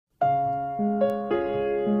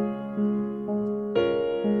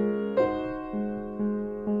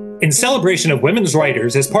In celebration of women's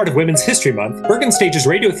writers as part of Women's History Month, Bergen Stage's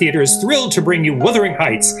Radio Theatre is thrilled to bring you Wuthering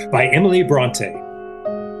Heights by Emily Bronte.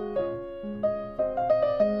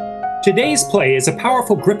 Today's play is a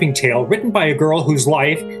powerful, gripping tale written by a girl whose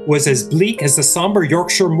life was as bleak as the somber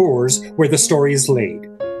Yorkshire moors where the story is laid.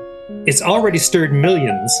 It's already stirred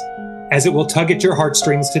millions, as it will tug at your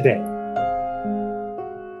heartstrings today.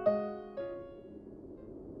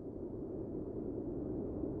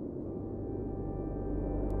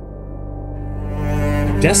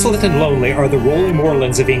 Desolate and lonely are the rolling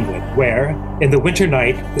moorlands of England, where, in the winter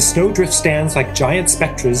night, the snowdrift stands like giant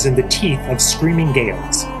spectres in the teeth of screaming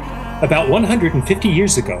gales. About 150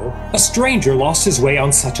 years ago, a stranger lost his way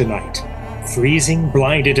on such a night. Freezing,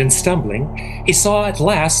 blinded, and stumbling, he saw at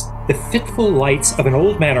last the fitful lights of an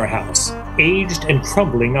old manor house, aged and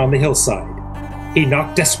crumbling on the hillside. He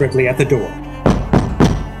knocked desperately at the door.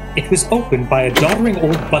 It was opened by a doddering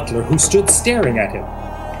old butler who stood staring at him.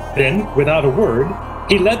 Then, without a word,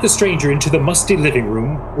 he led the stranger into the musty living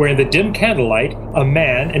room, where in the dim candlelight, a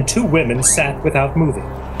man and two women sat without moving.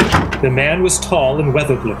 The man was tall and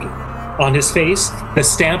weathered-looking. On his face, the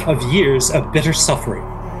stamp of years of bitter suffering.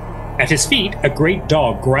 At his feet, a great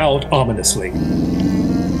dog growled ominously.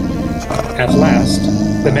 At last,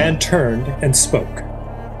 the man turned and spoke.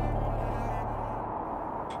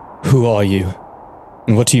 Who are you?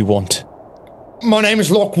 And what do you want? My name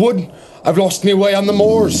is Lockwood. I've lost my way on the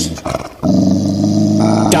moors.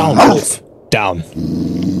 Down, Wolf! Down.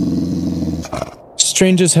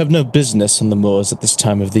 Strangers have no business on the moors at this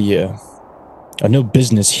time of the year. Or no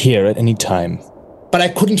business here at any time. But I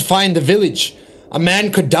couldn't find the village. A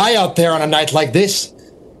man could die out there on a night like this.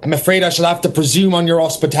 I'm afraid I shall have to presume on your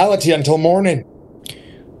hospitality until morning.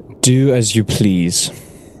 Do as you please.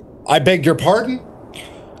 I beg your pardon?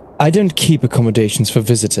 I don't keep accommodations for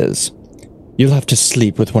visitors. You'll have to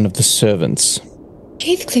sleep with one of the servants.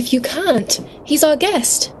 Heathcliff, you can't. He's our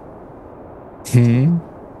guest.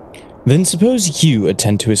 Then suppose you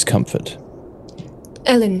attend to his comfort.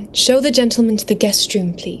 Ellen, show the gentleman to the guest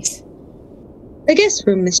room, please. The guest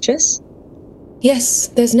room, mistress? Yes,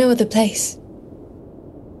 there's no other place.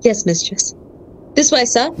 Yes, mistress. This way,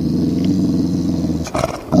 sir.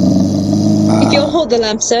 If you'll hold the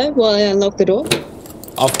lamp, sir, while I unlock the door.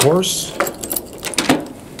 Of course.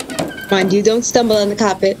 Mind you, don't stumble on the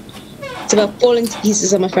carpet. It's about falling to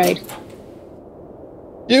pieces, I'm afraid.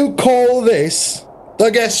 You call this the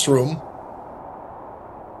guest room?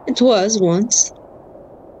 It was once.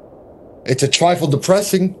 It's a trifle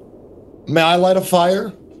depressing. May I light a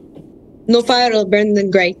fire? No fire will burn the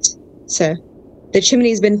grate, sir. The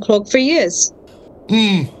chimney's been clogged for years.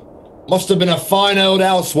 Must have been a fine old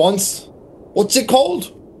house once. What's it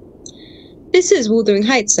called? This is Wuthering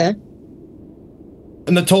Heights, sir.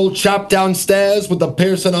 And the tall chap downstairs with the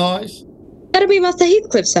piercing eyes? That'll be Master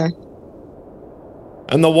Heathcliff, sir.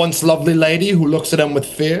 And the once lovely lady who looks at him with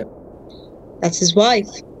fear? That's his wife,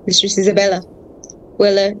 Mistress Isabella.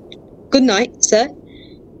 Well, good night, sir.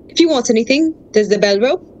 If you want anything, there's the bell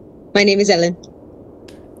rope. My name is Ellen.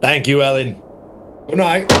 Thank you, Ellen. Good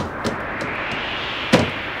night.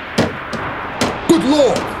 Good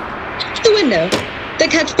Lord! The window. The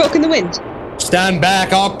catch broke in the wind. Stand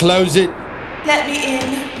back, I'll close it. Let me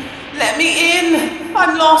in. Let me in.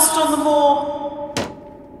 I'm lost on the moor.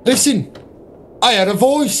 Listen, I heard a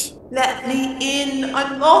voice. Let me in.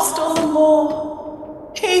 I'm lost on the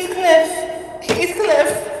moor. Heathcliff.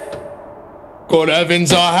 Heathcliff. Good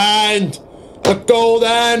heavens, a hand! A cold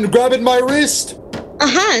hand grabbing my wrist! A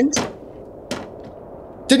hand?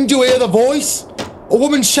 Didn't you hear the voice? A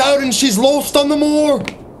woman shouting she's lost on the moor!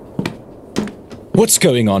 What's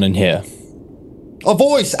going on in here? A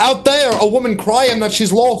voice, out there, a woman crying that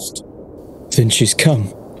she's lost. Then she's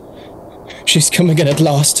come. She's come again at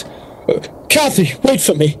last. Kathy, wait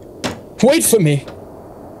for me. Wait for me.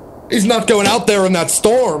 He's not going out there in that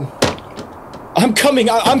storm. I'm coming,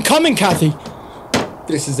 Kathy.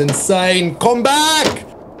 This is insane. Come back!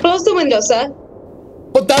 Close the window, sir.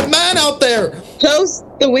 But that man out there! Close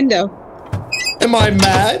the window. Am I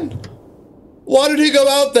mad? Why did he go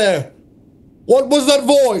out there? What was that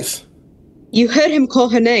voice? You heard him call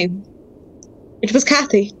her name. It was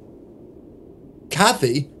Kathy.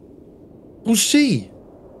 Kathy? Who's she?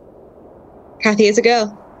 Kathy is a girl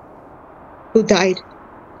who died.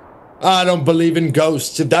 I don't believe in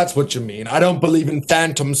ghosts, if that's what you mean. I don't believe in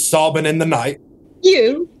phantoms sobbing in the night.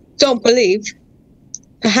 You don't believe.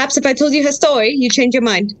 Perhaps if I told you her story, you'd change your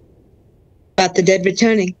mind. About the dead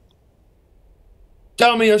returning.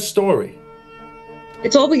 Tell me her story.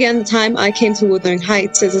 It all began the time I came to Wuthering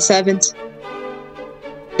Heights as a servant.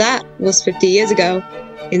 That was 50 years ago,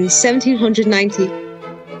 in 1790.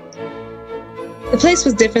 The place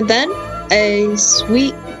was different then. A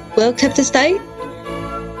sweet, well-kept estate.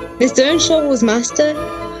 Mr. Earnshaw was master,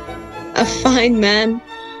 a fine man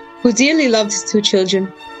who dearly loved his two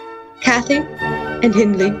children, Cathy and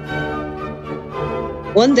Hindley.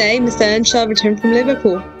 One day, Mr. Earnshaw returned from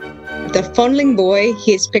Liverpool with a fondling boy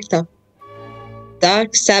he has picked up.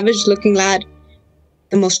 Dark, savage-looking lad,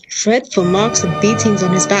 the most dreadful marks of beatings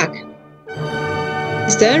on his back.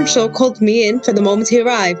 Mr. Earnshaw called me in for the moment he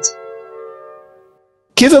arrived.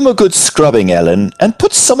 Give him a good scrubbing, Ellen, and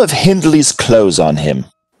put some of Hindley's clothes on him.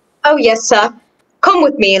 Oh, yes, sir. Come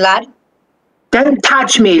with me, lad. Don't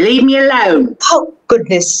touch me. Leave me alone. Oh,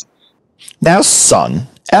 goodness. Now, son,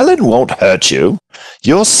 Ellen won't hurt you.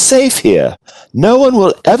 You're safe here. No one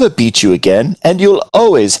will ever beat you again, and you'll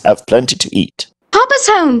always have plenty to eat. Papa's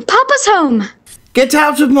home! Papa's home! Get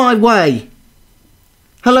out of my way.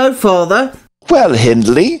 Hello, Father. Well,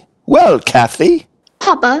 Hindley. Well, Cathy.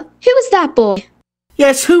 Papa, who is that boy?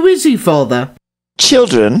 Yes, who is he, Father?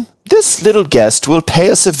 Children, this little guest will pay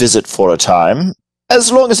us a visit for a time,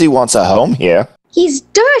 as long as he wants a home here. He's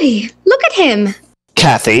dirty. Look at him.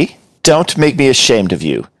 Cathy, don't make me ashamed of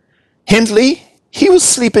you. Hindley, he will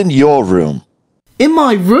sleep in your room. In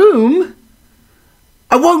my room?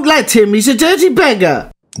 I won't let him. He's a dirty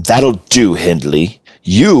beggar. That'll do, Hindley.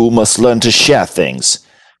 You must learn to share things.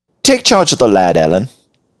 Take charge of the lad, Ellen.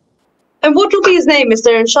 And what will be his name, Mr.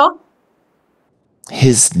 Earnshaw?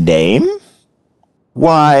 His name?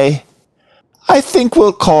 Why, I think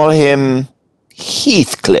we'll call him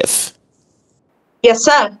Heathcliff. Yes,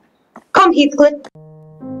 sir. Come, Heathcliff.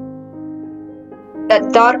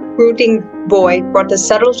 That dark, brooding boy brought a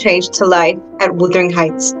subtle change to life at Wuthering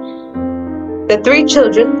Heights. The three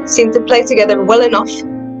children seemed to play together well enough,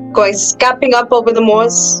 going scamping up over the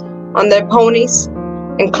moors on their ponies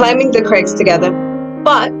and climbing the crags together.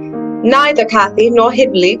 But neither Cathy nor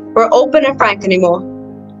Hindley were open and frank anymore.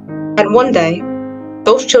 And one day,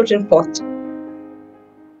 those children fought.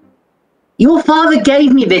 Your father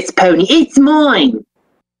gave me this pony. It's mine.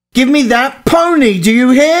 Give me that pony, do you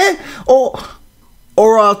hear?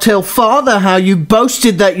 Or I'll tell Father how you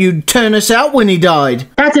boasted that you'd turn us out when he died.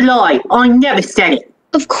 That's a lie. I never said it.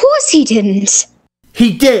 Of course he didn't.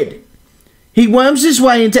 He did. He worms his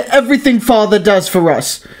way into everything Father does for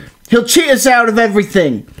us. He'll cheat us out of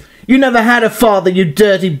everything. You never had a father, you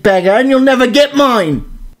dirty beggar, and you'll never get mine.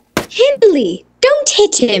 Hindley, don't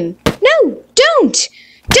hit him. No, don't.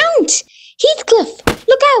 Don't. Heathcliff,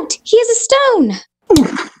 look out. He has a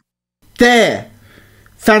stone. There.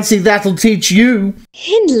 Fancy that'll teach you.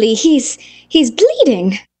 Hindley, he's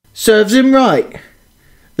bleeding. Serves him right.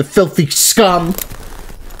 The filthy scum.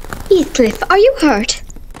 Heathcliff, are you hurt?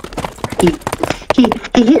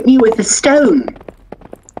 He hit me with a stone.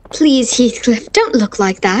 Please, Heathcliff, don't look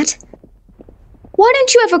like that. Why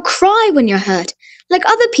don't you ever cry when you're hurt, like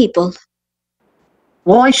other people?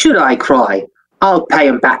 Why should I cry? I'll pay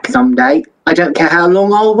him back someday. I don't care how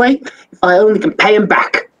long I'll wait, if I only can pay him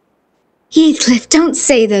back. Heathcliff, don't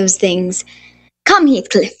say those things. Come,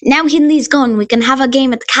 Heathcliff, now Hindley's gone, we can have a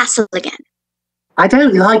game at the castle again. I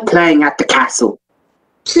don't like playing at the castle.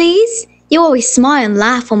 Please? You always smile and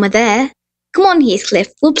laugh when we're there. Come on, Heathcliff,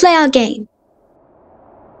 we'll play our game.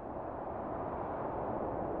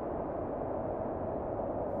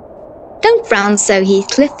 Don't frown so,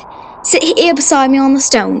 Heathcliff. Sit here beside me on the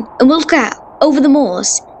stone, and we'll look out, over the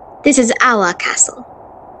moors. This is our castle.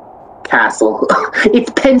 Castle?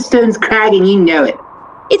 It's Penstone's Crag and you know it.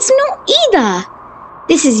 It's not either.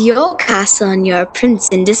 This is your castle and you're a prince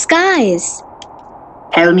in disguise.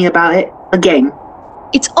 Tell me about it again.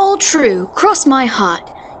 It's all true, cross my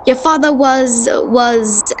heart. Your father was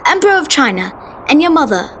Emperor of China, and your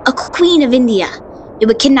mother, a Queen of India. You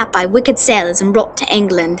were kidnapped by wicked sailors and brought to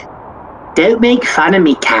England. Don't make fun of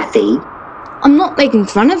me, Cathy. I'm not making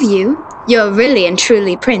fun of you. You're really and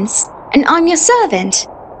truly prince, and I'm your servant.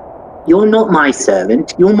 You're not my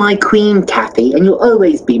servant. You're my queen, Cathy, and you'll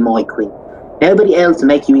always be my queen. Nobody else will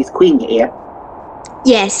make you his queen here.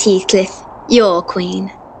 Yes, Heathcliff, you're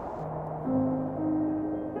queen.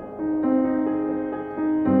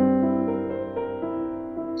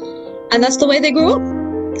 And that's the way they grew up.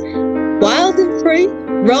 Wild and free,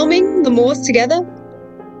 roaming the moors together.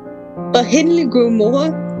 But Hindley grew more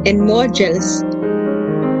and more jealous.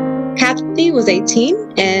 Cathy was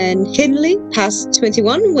 18 and Hindley passed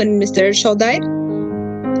 21 when Mr. Earnshaw died.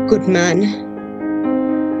 Good man.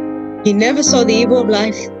 He never saw the evil of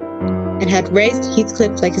life and had raised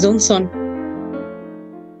Heathcliff like his own son.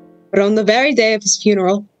 But on the very day of his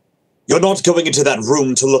funeral... You're not going into that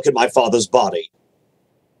room to look at my father's body.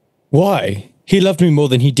 Why? He loved me more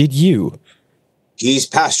than he did you. He's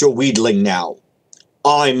past your wheedling now.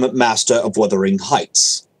 I'm Master of Wuthering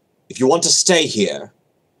Heights. If you want to stay here,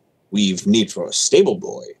 we've need for a stable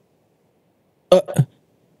boy. A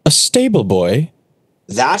stable boy?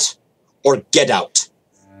 That, or get out.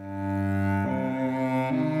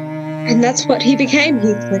 And that's what he became,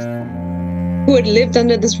 Heathcliff, who had lived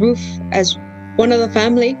under this roof as one of the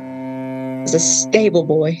family, as a stable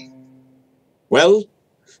boy. Well,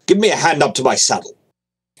 give me a hand up to my saddle.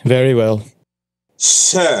 Very well.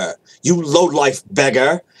 Sir, you low-life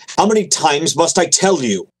beggar, how many times must I tell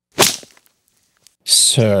you?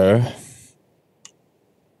 Sir.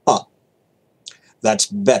 Ah, that's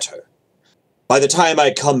better. By the time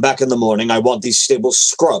I come back in the morning, I want these stables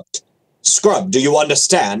scrubbed. Scrubbed, do you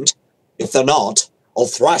understand? If they're not, I'll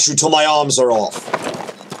thrash you till my arms are off.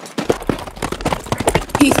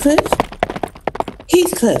 Heathcliff?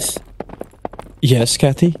 Heathcliff? Yes,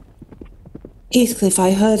 Kathy? Heathcliff,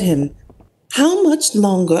 I heard him. How much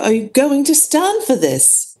longer are you going to stand for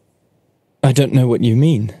this? I don't know what you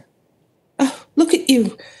mean. Oh, look at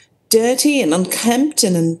you. Dirty and unkempt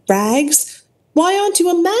and in rags. Why aren't you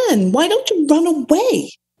a man? Why don't you run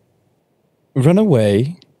away? Run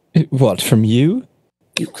away? What, from you?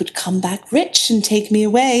 You could come back rich and take me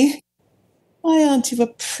away. Why aren't you a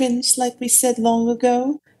prince like we said long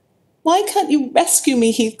ago? Why can't you rescue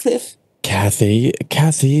me, Heathcliff? Kathy,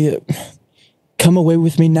 come away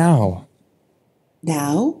with me now.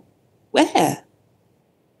 Now? Where?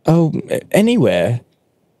 Oh, anywhere.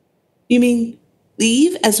 You mean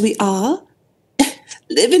leave as we are?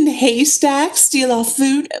 Live in haystacks, steal our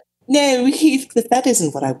food? No, Heathcliff, that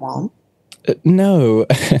isn't what I want. No.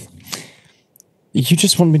 You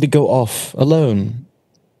just want me to go off, alone.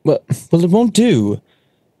 Well, it won't do.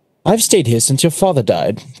 I've stayed here since your father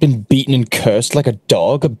died, been beaten and cursed like a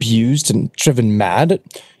dog, abused and driven mad,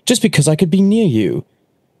 just because I could be near you.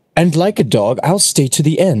 And like a dog, I'll stay to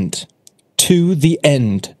the end. To the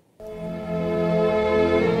end.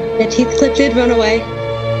 Yet Heathcliff did run away.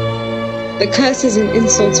 The curses and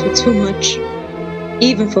insults were too much,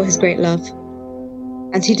 even for his great love.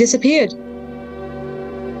 And he disappeared.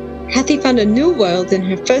 Kathy found a new world in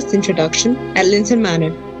her first introduction at Linton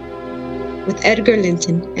Manor, with Edgar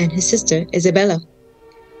Linton and his sister Isabella,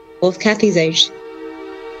 both Kathy's age.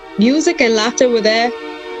 Music and laughter were there,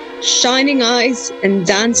 shining eyes and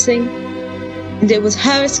dancing, and it was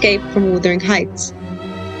her escape from Wuthering Heights.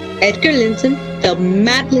 Edgar Linton fell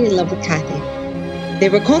madly in love with Kathy. They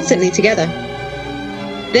were constantly together.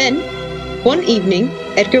 Then, one evening,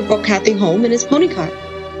 Edgar brought Kathy home in his pony cart.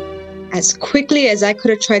 As quickly as I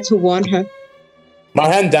could have tried to warn her. My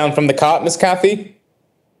hand down from the cart, Miss Kathy.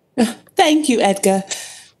 Thank you, Edgar.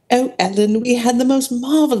 Oh, Ellen, we had the most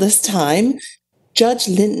marvelous time. Judge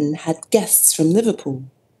Linton had guests from Liverpool.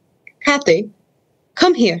 Kathy,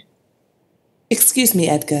 come here. Excuse me,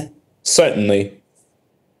 Edgar. Certainly.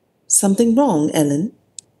 Something wrong, Ellen?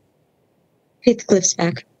 Heathcliff's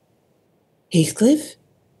back. Heathcliff?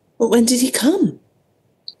 Well, when did he come?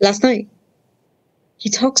 Last night. He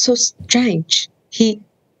talks so strange. He's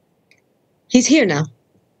here now.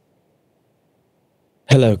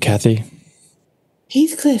 Hello, Kathy.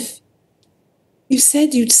 Heathcliff, you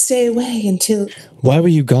said you'd stay away until... Why were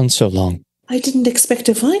you gone so long? I didn't expect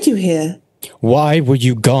to find you here. Why were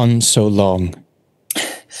you gone so long?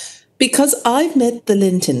 Because I've met the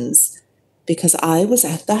Lintons. Because I was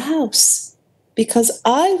at the house. Because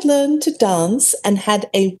I've learned to dance and had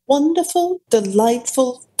a wonderful,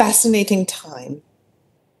 delightful, fascinating time.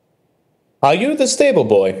 Are you the stable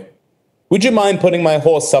boy? Would you mind putting my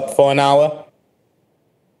horse up for an hour?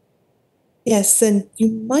 Yes, and you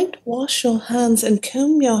might wash your hands and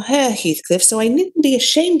comb your hair, Heathcliff, so I needn't be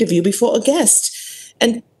ashamed of you before a guest.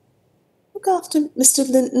 And look after Mr.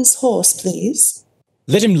 Linton's horse, please.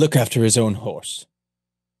 Let him look after his own horse.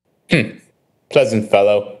 Pleasant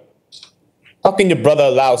fellow. How can your brother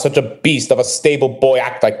allow such a beast of a stable boy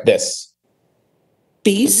act like this?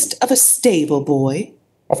 Beast of a stable boy?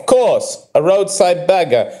 Of course, a roadside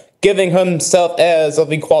beggar, giving himself airs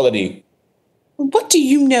of equality. What do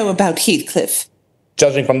you know about Heathcliff?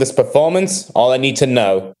 Judging from this performance, all I need to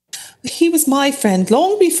know. He was my friend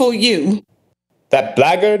long before you. That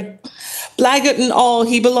blackguard? Blackguard and all,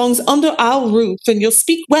 he belongs under our roof, and you'll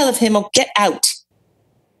speak well of him or get out.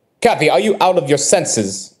 Kathy, are you out of your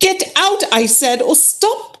senses? Get out, I said, or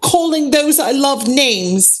stop calling those I love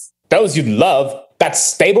names. Those you love? That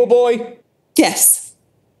stable boy? Yes.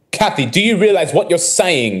 Kathy, do you realize what you're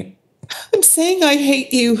saying? I'm saying I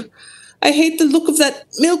hate you. I hate the look of that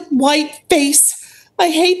milk-white face. I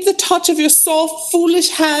hate the touch of your soft, foolish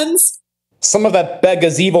hands. Some of that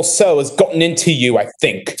beggar's evil soul has gotten into you, I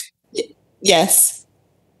think. Yes.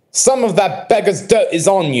 Some of that beggar's dirt is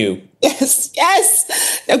on you. Yes,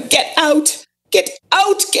 yes! Now get out! Get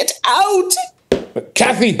out! Get out!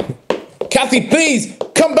 Kathy! Kathy, please!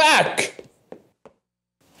 Come back!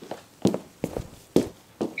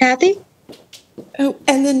 Kathy? Oh,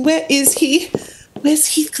 Ellen, where is he?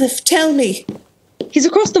 Where's Heathcliff? Tell me. He's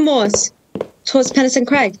across the moors, towards Pennison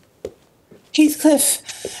Crag. Heathcliff!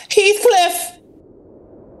 Heathcliff!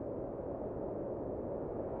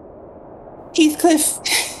 Heathcliff!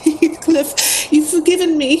 Heathcliff, you've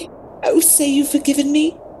forgiven me. Oh, say you've forgiven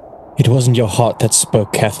me. It wasn't your heart that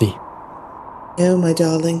spoke, Kathy. No, my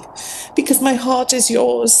darling, because my heart is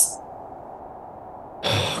yours.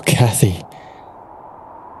 Oh, Kathy.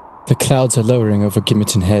 The clouds are lowering over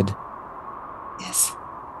Gimmerton Head. Yes.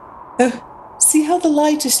 Oh, see how the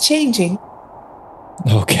light is changing?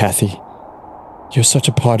 Oh, Kathy. You're such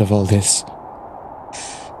a part of all this.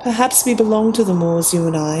 Perhaps we belong to the moors, you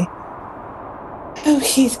and I. Oh,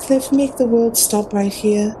 Heathcliff, make the world stop right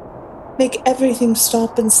here. Make everything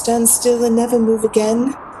stop and stand still and never move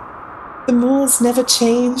again. The moors never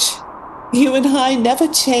change. You and I never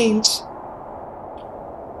change.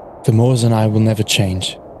 The moors and I will never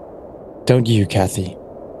change. Don't you, Kathy?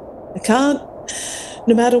 I can't.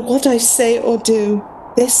 No matter what I say or do,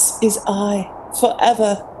 this is I,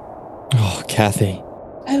 forever. Oh, Kathy.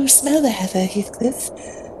 Oh, smell the heather, Heathcliff.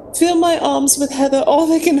 Fill my arms with heather, all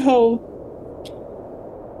they can hold.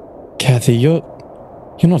 Kathy, you're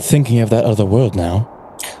not thinking of that other world now.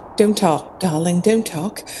 Don't talk, darling, don't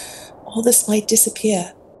talk. All this might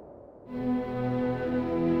disappear.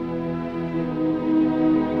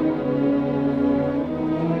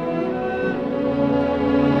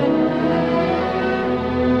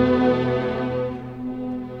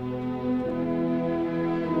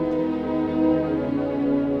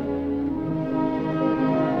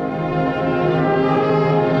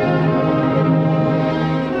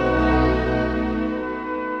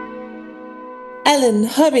 Ellen,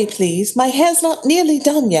 hurry, please. My hair's not nearly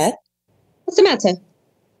done yet. What's the matter?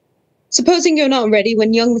 Supposing you're not ready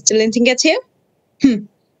when young Mr. Linton gets here?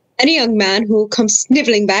 Any young man who will come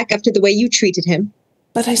snivelling back after the way you treated him.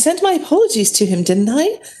 But I sent my apologies to him, didn't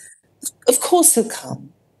I? Of course he'll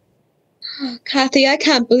come. Oh, Kathy, I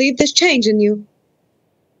can't believe this change in you.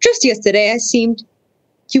 Just yesterday I seemed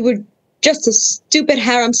you were just a stupid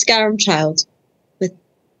harum-scarum child. With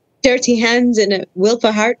dirty hands and a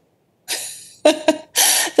wilful heart.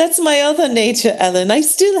 That's my other nature, Ellen. I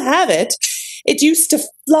still have it. It used to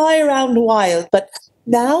fly around wild, but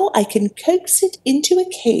now I can coax it into a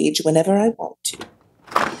cage whenever I want to.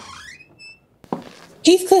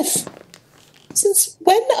 Heathcliff, since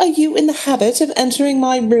when are you in the habit of entering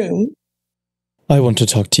my room? I want to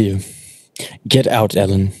talk to you. Get out,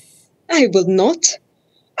 Ellen. I will not.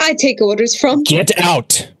 I take orders from... Get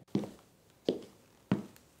out!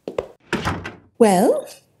 Well,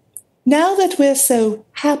 now that we're so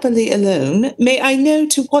happily alone, may I know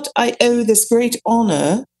to what I owe this great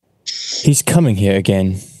honor? He's coming here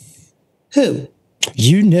again. Who?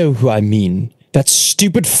 You know who I mean. That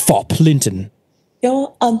stupid fop, Linton.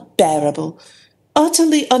 You're unbearable.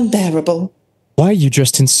 Utterly unbearable. Why are you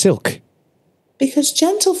dressed in silk? Because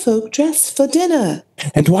gentlefolk dress for dinner.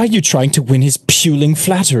 And why are you trying to win his puling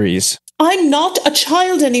flatteries? I'm not a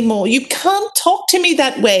child anymore. You can't talk to me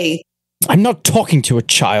that way. I'm not talking to a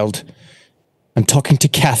child. I'm talking to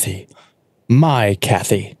Kathy. My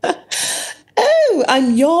Kathy. Oh,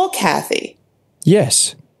 I'm your Kathy.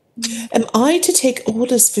 Yes. Am I to take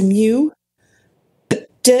orders from you? The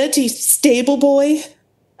dirty stable boy?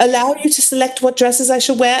 Allow you to select what dresses I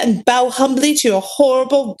shall wear and bow humbly to your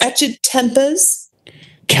horrible, wretched tempers?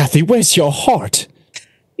 Kathy, where's your heart?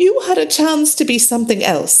 You had a chance to be something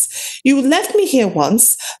else. You left me here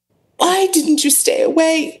once. Why didn't you stay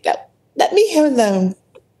away? Let me here alone.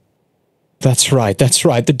 That's right.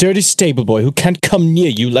 The dirty stable boy who can't come near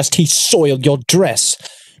you lest he soil your dress.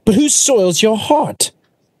 But who soils your heart?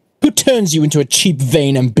 Who turns you into a cheap,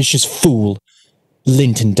 vain, ambitious fool?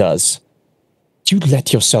 Linton does. You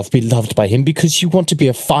let yourself be loved by him because you want to be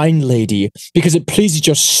a fine lady, because it pleases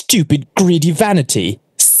your stupid, greedy vanity.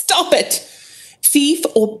 Stop it! Thief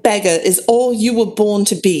or beggar is all you were born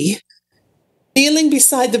to be. Kneeling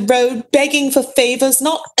beside the road, begging for favours,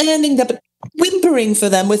 not earning them, but whimpering for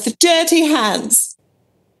them with dirty hands.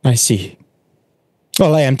 I see.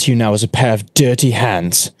 All I am to you now is a pair of dirty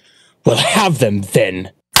hands. Well, have them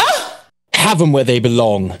then. Ah! Have them where they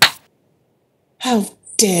belong. How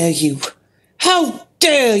dare you? How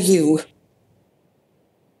dare you?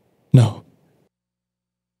 No.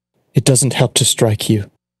 It doesn't help to strike you.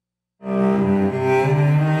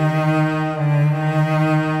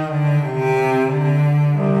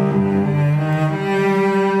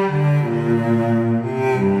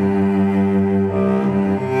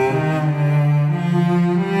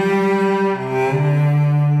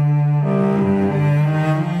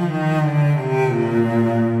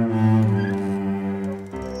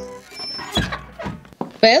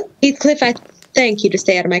 Well, Heathcliff, I thank you to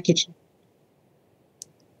stay out of my kitchen.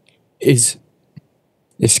 Is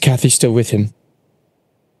Kathy still with him?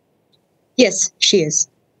 Yes, she is.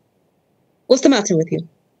 What's the matter with you?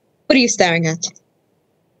 What are you staring at?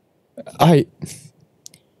 I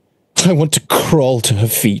want to crawl to her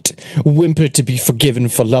feet, whimper to be forgiven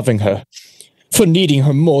for loving her, for needing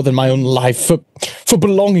her more than my own life, for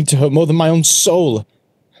belonging to her more than my own soul.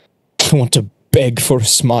 I want to beg for a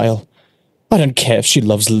smile. I don't care if she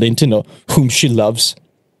loves Linton or whom she loves.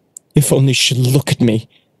 If only she'd look at me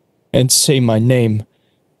and say my name.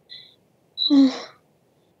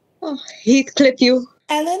 Oh, Heathcliff, you...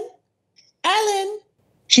 Ellen? Ellen?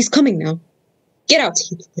 She's coming now. Get out,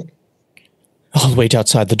 Heathcliff. I'll wait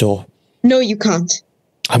outside the door. No, you can't.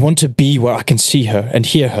 I want to be where I can see her and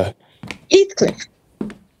hear her. Heathcliff.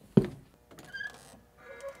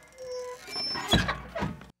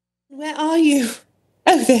 Where are you?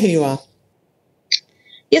 Oh, there you are.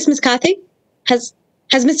 Yes, Miss Cathy? Has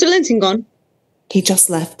Mr. Linton gone? He just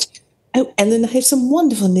left. Oh, Ellen, I have some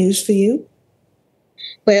wonderful news for you.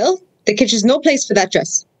 Well, the kitchen's no place for that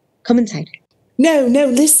dress. Come inside. No,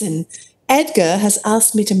 listen. Edgar has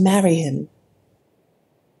asked me to marry him.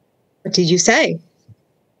 What did you say?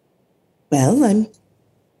 Well, I'm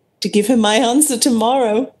to give him my answer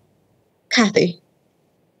tomorrow. Cathy,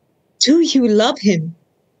 do you love him?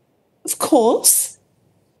 Of course.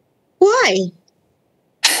 Why?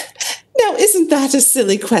 Now, isn't that a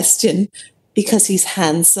silly question? Because he's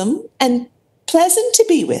handsome and pleasant to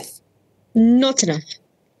be with. Not enough.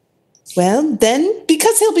 Well, then,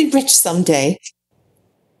 because he'll be rich someday.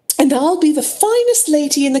 And I'll be the finest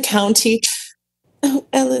lady in the county. Oh,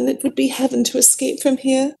 Ellen, it would be heaven to escape from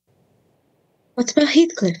here. What about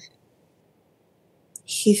Heathcliff?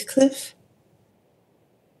 Heathcliff?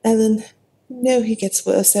 Ellen, you know he gets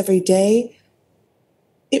worse every day.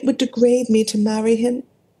 It would degrade me to marry him.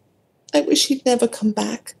 I wish he'd never come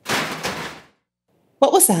back.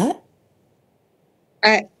 What was that?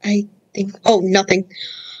 I think... Oh, nothing.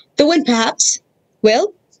 The wind, perhaps.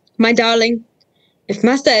 Well, my darling, if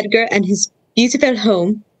Master Edgar and his beautiful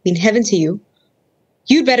home mean heaven to you,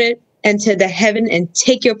 you'd better enter the heaven and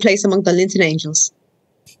take your place among the Linton angels.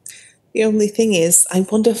 The only thing is, I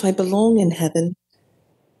wonder if I belong in heaven.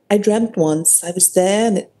 I dreamt once I was there,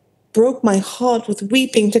 and it broke my heart with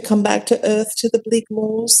weeping to come back to earth, to the bleak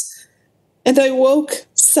moors. And I woke,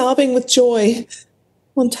 sobbing with joy,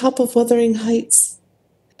 on top of Wuthering Heights.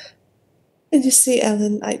 And you see,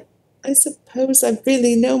 Ellen, I suppose I've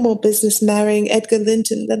really no more business marrying Edgar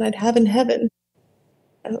Linton than I'd have in heaven.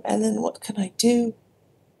 Oh, Ellen, what can I do?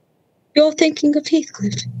 You're thinking of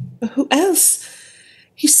Heathcliff. Who else?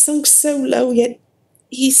 He's sunk so low, yet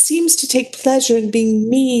he seems to take pleasure in being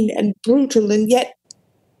mean and brutal, and yet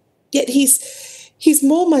he's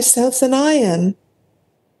more myself than I am.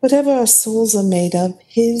 Whatever our souls are made of,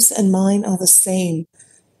 his and mine are the same.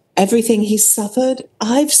 Everything he's suffered,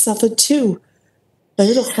 I've suffered too. The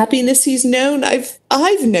little happiness he's known, I've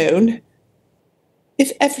known.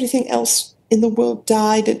 If everything else in the world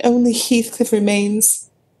died and only Heathcliff remains,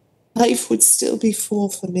 life would still be full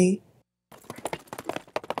for me.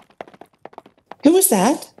 Who was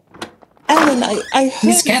that? Alan, I heard...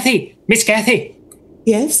 Miss Cathy! Miss Cathy!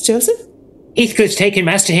 Yes, Joseph? Heathcliff's taken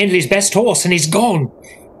Master Hindley's best horse and he's gone.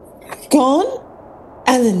 Gone?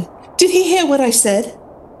 Alan, did he hear what I said?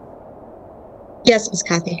 Yes, Miss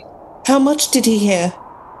Cathy. How much did he hear?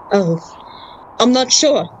 Oh, I'm not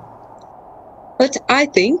sure. But I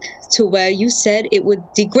think to where you said it would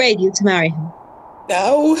degrade you to marry him.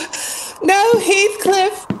 No,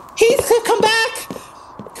 Heathcliff! Heathcliff, come back!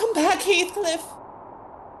 Come back, Heathcliff!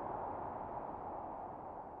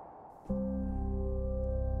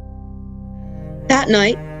 That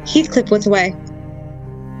night, Heathcliff went away.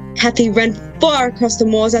 Cathy ran far across the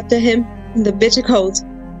moors after him in the bitter cold,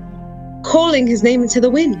 calling his name into the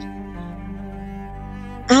wind.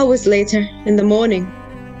 Hours later, in the morning,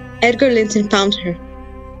 Edgar Linton found her,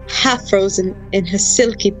 half frozen in her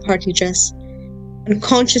silky party dress,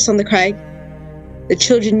 unconscious on the crag the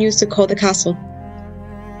children used to call the castle.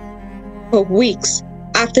 For weeks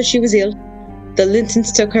after she was ill, the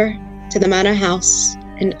Lintons took her to the manor house,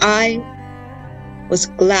 and I was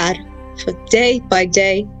glad, for day by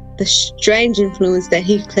day, the strange influence that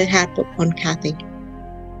Heathcliff had upon Cathy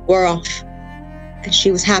wore off, and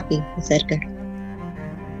she was happy with Edgar.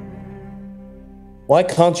 Why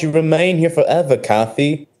can't you remain here forever,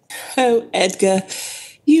 Cathy? Oh, Edgar,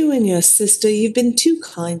 you and your sister, you've been too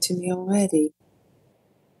kind to me already.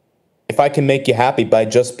 If I can make you happy by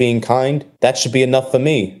just being kind, that should be enough for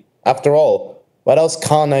me. After all, what else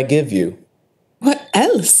can't I give you? What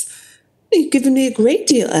else? You've given me a great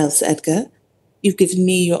deal else, Edgar. You've given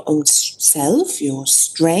me your own self, your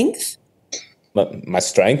strength. My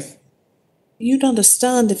strength? You'd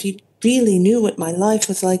understand if you really knew what my life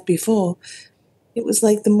was like before. It was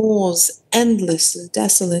like the moors, endless and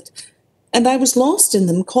desolate. And I was lost in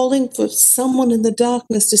them, calling for someone in the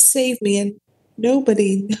darkness to save me, and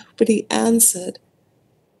nobody answered.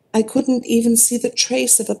 I couldn't even see the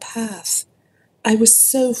trace of a path. I was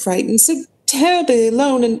so frightened, so terribly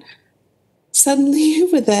alone, and suddenly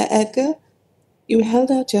you were there, Edgar. You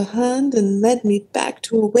held out your hand and led me back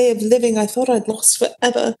to a way of living I thought I'd lost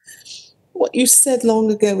forever. What you said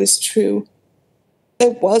long ago is true. There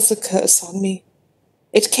was a curse on me.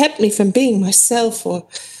 It kept me from being myself, or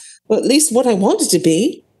at least what I wanted to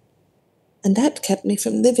be. And that kept me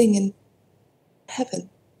from living in heaven.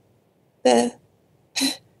 There.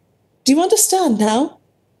 Do you understand now?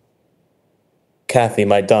 Kathy,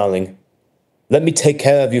 my darling, let me take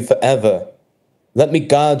care of you forever. Let me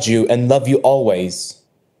guard you and love you always.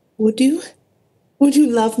 Would you? Would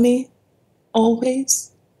you love me?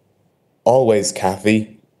 Always? Always,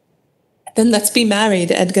 Kathy. Then let's be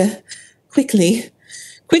married, Edgar. Quickly.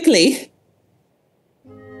 Quickly.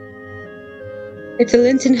 If the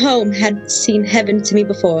Linton home had seen heaven to me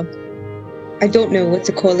before, I don't know what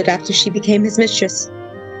to call it after she became his mistress.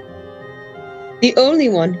 The only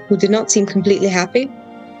one who did not seem completely happy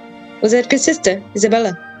was Edgar's sister,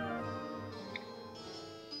 Isabella.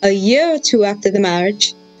 A year or two after the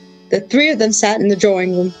marriage, the three of them sat in the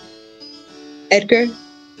drawing room. Edgar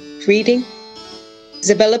reading,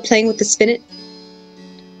 Isabella playing with the spinet,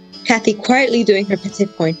 Kathy quietly doing her petit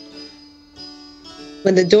point.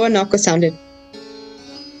 When the door knocker sounded,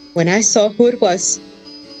 when I saw who it was,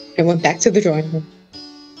 I went back to the drawing room.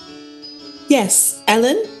 Yes,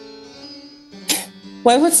 Ellen?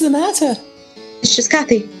 Why, what's the matter? It's just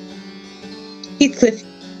Kathy. Heathcliff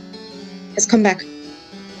has come back.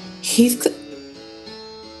 Heathcliff?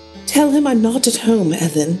 Tell him I'm not at home,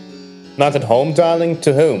 Ellen. Not at home, darling?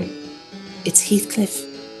 To whom? It's Heathcliff.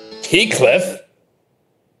 Heathcliff?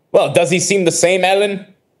 Well, does he seem the same, Ellen?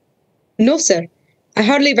 No, sir. I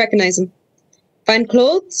hardly recognize him. Fine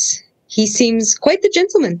clothes. He seems quite the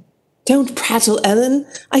gentleman. Don't prattle, Ellen.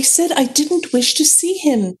 I said I didn't wish to see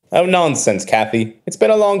him. Oh, nonsense, Kathy. It's been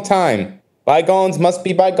a long time. Bygones must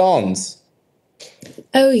be bygones.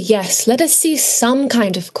 Oh, yes, let us see some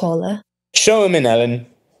kind of caller. Show him in, Ellen.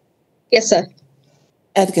 Yes, sir.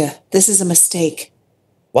 Edgar, this is a mistake.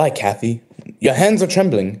 Why, Kathy? Your hands are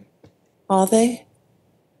trembling. Are they?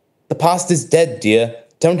 The past is dead, dear.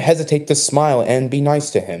 Don't hesitate to smile and be nice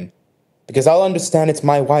to him. Because I'll understand it's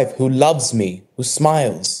my wife who loves me, who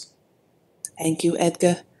smiles. Thank you,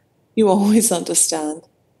 Edgar. You always understand.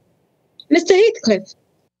 Mr. Heathcliff.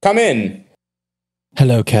 Come in.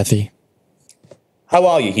 Hello, Kathy. How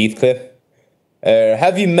are you, Heathcliff?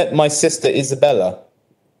 Have you met my sister Isabella?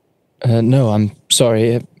 No, I'm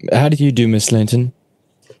sorry. How did you do, Miss Linton?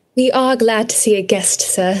 We are glad to see a guest,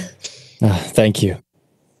 sir. Thank you.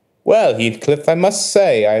 Well, Heathcliff, I must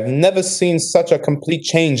say, I've never seen such a complete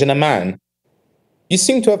change in a man. You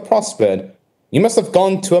seem to have prospered. You must have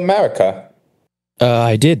gone to America.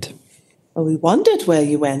 I did. Well, we wondered where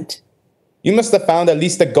you went. You must have found at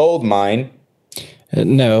least a gold mine.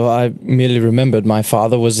 No, I merely remembered my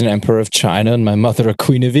father was an emperor of China and my mother a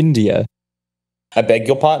queen of India. I beg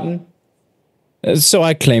your pardon? So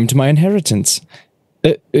I claimed my inheritance.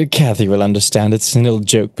 Kathy will understand. It's an little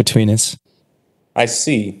joke between us. I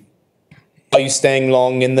see. Are you staying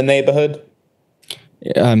long in the neighborhood?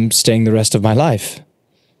 I'm staying the rest of my life.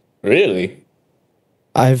 Really?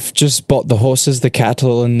 I've just bought the horses, the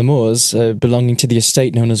cattle, and the moors belonging to the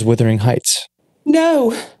estate known as Wuthering Heights.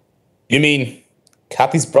 No. You mean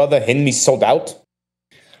Kathy's brother Hindley sold out?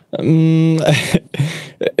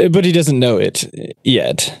 But he doesn't know it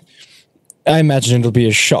yet. I imagine it'll be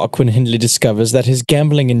a shock when Hindley discovers that his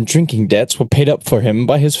gambling and drinking debts were paid up for him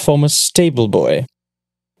by his former stable boy.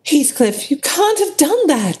 Heathcliff, you can't have done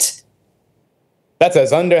that. That's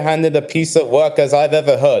as underhanded a piece of work as I've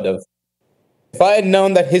ever heard of. If I had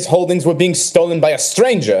known that his holdings were being stolen by a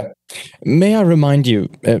stranger... May I remind you,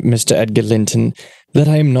 Mr. Edgar Linton, that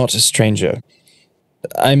I am not a stranger.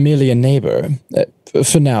 I'm merely a neighbor.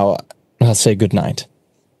 For now, I'll say good night.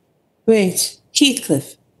 Wait,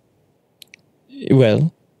 Heathcliff.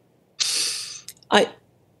 Well?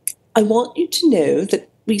 I want you to know that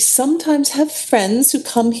we sometimes have friends who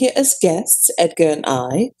come here as guests, Edgar and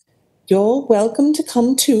I. You're welcome to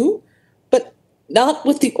come too, but not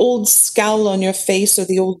with the old scowl on your face or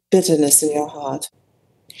the old bitterness in your heart.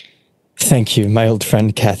 Thank you, my old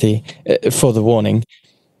friend Kathy, for the warning.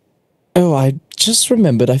 Oh, I just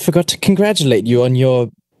remembered I forgot to congratulate you on your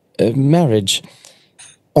marriage.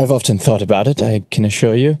 I've often thought about it, I can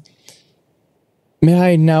assure you.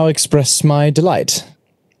 May I now express my delight?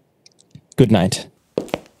 Good night.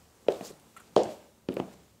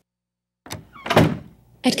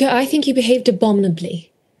 Edgar, I think you behaved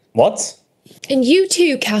abominably. What? And you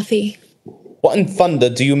too, Kathy. What in thunder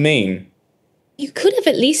do you mean? You could have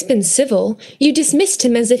at least been civil. You dismissed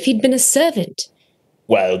him as if he'd been a servant.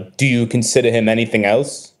 Well, do you consider him anything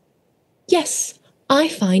else? Yes, I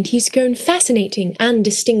find he's grown fascinating and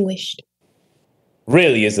distinguished.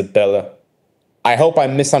 Really, Isabella? I hope I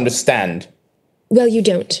misunderstand. Well, you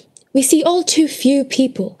don't. We see all too few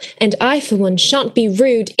people, and I, for one, shan't be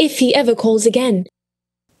rude if he ever calls again.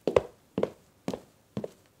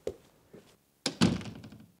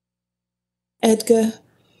 Edgar,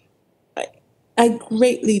 I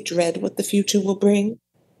greatly dread what the future will bring.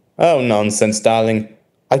 Oh, nonsense, darling.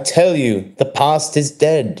 I tell you, the past is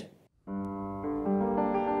dead.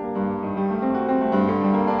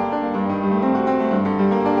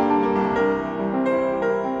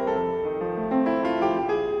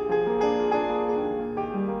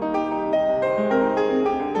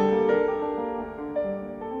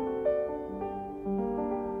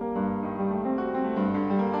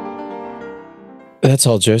 That's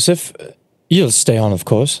all, Joseph. You'll stay on, of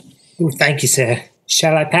course. Oh, thank you, sir.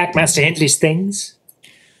 Shall I pack Master Hindley's things?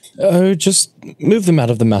 Oh, just move them out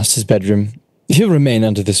of the master's bedroom. He'll remain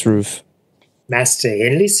under this roof. Master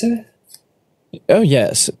Hindley, sir? Oh,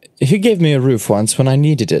 yes. He gave me a roof once when I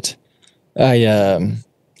needed it.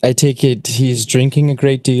 I take it he's drinking a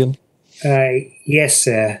great deal? Yes,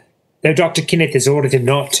 sir. Though Dr. Kenneth has ordered him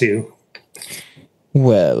not to.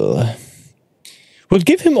 Well, we'll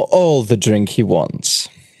give him all the drink he wants.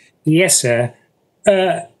 Yes, sir.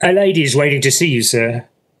 A lady is waiting to see you, sir.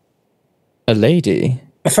 A lady?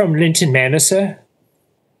 From Linton Manor, sir.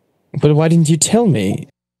 But why didn't you tell me?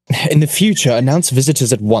 In the future, announce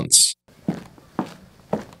visitors at once.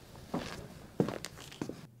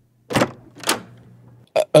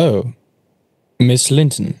 Oh, Miss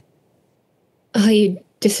Linton. Are you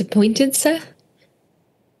disappointed, sir?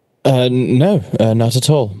 No, not at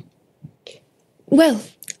all. Well,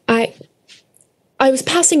 I was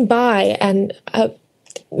passing by and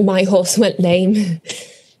my horse went lame.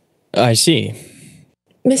 I see.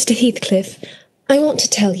 Mr. Heathcliff, I want to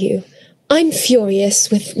tell you, I'm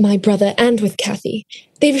furious with my brother and with Kathy.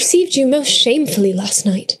 They received you most shamefully last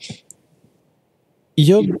night.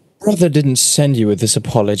 Your brother didn't send you with this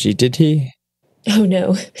apology, did he? Oh,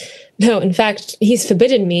 no. No, in fact, he's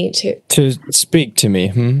forbidden me to... To speak to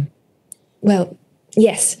me, Well,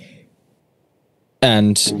 yes.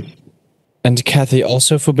 And Kathy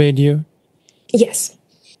also forbade you? Yes.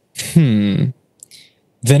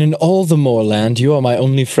 Then in all the moorland, you are my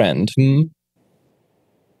only friend,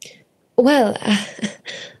 Well,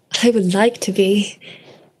 I would like to be.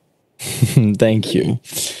 Thank you.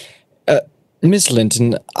 Miss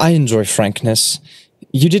Linton, I enjoy frankness.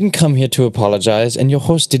 You didn't come here to apologize, and your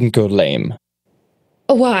horse didn't go lame.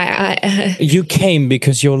 Why, You came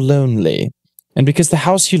because you're lonely, and because the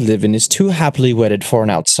house you live in is too happily wedded for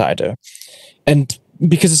an outsider, and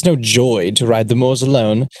because it's no joy to ride the moors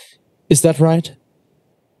alone. Is that right?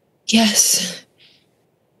 Yes.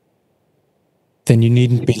 Then you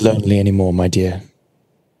needn't be lonely anymore, my dear.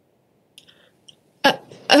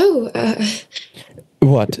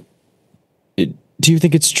 What? Do you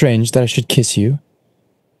think it's strange that I should kiss you?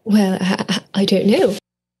 Well, I don't know.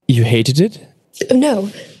 You hated it?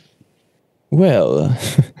 No. Well,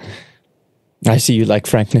 I see you like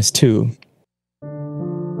frankness too.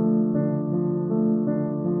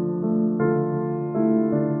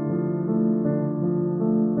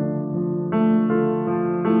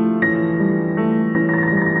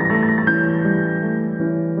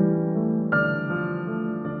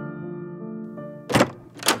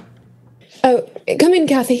 Oh, come in,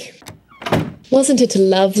 Kathy. Wasn't it a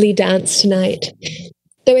lovely dance tonight?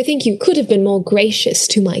 Though I think you could have been more gracious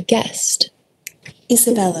to my guest.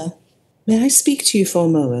 Isabella, may I speak to you for a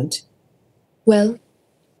moment? Well?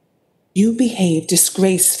 You behaved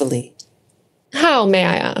disgracefully. How, may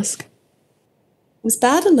I ask? It was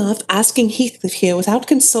bad enough asking Heathcliff here without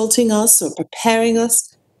consulting us or preparing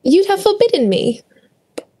us. You'd have forbidden me.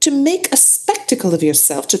 But to make a spectacle of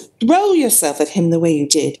yourself, to throw yourself at him the way you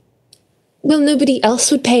did. Well, nobody else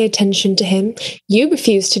would pay attention to him. You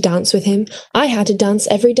refused to dance with him. I had to dance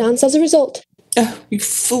every dance as a result. Oh, you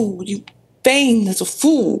fool, you vain little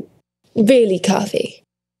fool. Really, Kathy?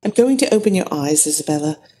 I'm going to open your eyes,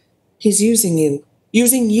 Isabella. He's using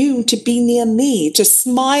you to be near me, to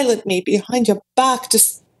smile at me behind your back, to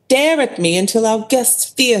stare at me until our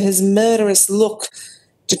guests fear his murderous look,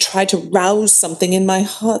 to try to rouse something in my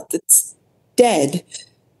heart that's dead.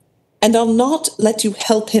 and I'll not let you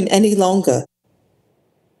help him any longer.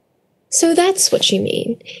 So that's what you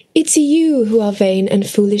mean. It's you who are vain and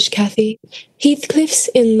foolish, Cathy. Heathcliff's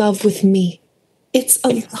in love with me. It's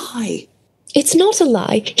a lie. It's not a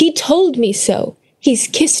lie. He told me so. He's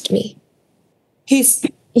kissed me.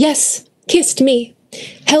 Yes, kissed me.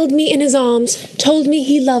 Held me in his arms, told me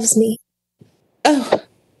he loves me. Oh.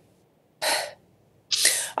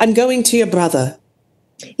 I'm going to your brother.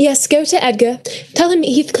 Yes, go to Edgar. Tell him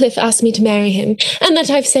Heathcliff asked me to marry him, and that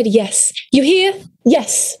I've said yes. You hear?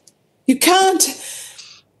 Yes. You can't.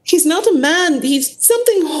 He's not a man. He's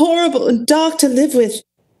something horrible and dark to live with.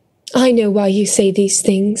 I know why you say these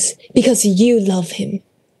things. Because you love him.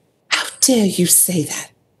 How dare you say that?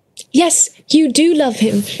 Yes, you do love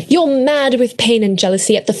him. You're mad with pain and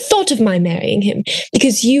jealousy at the thought of my marrying him,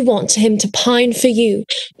 because you want him to pine for you,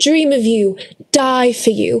 dream of you, die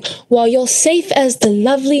for you, while you're safe as the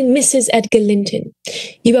lovely Mrs. Edgar Linton.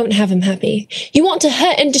 You won't have him happy. You want to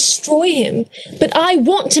hurt and destroy him, but I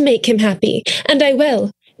want to make him happy, and I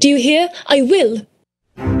will. Do you hear? I will.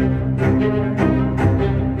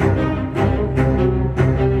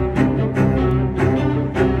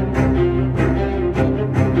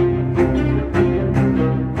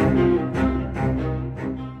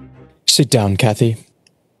 Sit down, Cathy.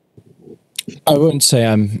 I won't say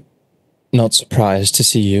I'm not surprised to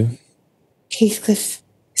see you. Heathcliff,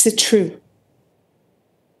 is it true?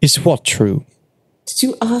 Is what true? Did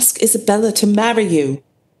you ask Isabella to marry you?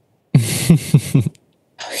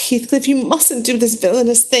 Heathcliff, you mustn't do this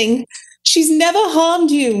villainous thing. She's never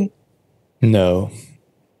harmed you. No.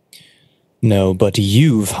 No, but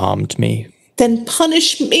you've harmed me. Then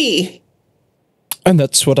punish me. And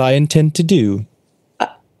that's what I intend to do.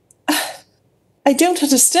 I don't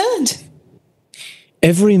understand.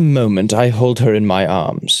 Every moment I hold her in my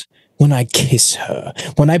arms, when I kiss her,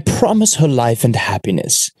 when I promise her life and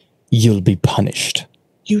happiness, you'll be punished.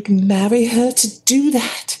 You'd marry her to do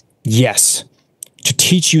that? Yes, to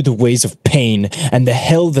teach you the ways of pain and the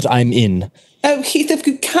hell that I'm in. Oh, Heathcliff,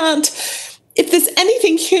 you can't. If there's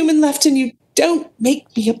anything human left in you, don't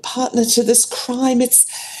make me a partner to this crime. It's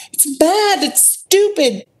bad. It's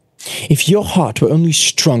stupid. If your heart were only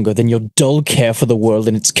stronger than your dull care for the world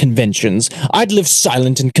and its conventions, I'd live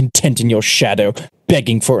silent and content in your shadow,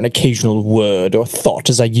 begging for an occasional word or thought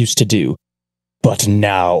as I used to do. But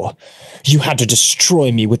now, you had to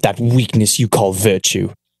destroy me with that weakness you call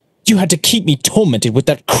virtue. You had to keep me tormented with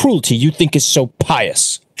that cruelty you think is so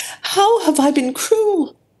pious. How have I been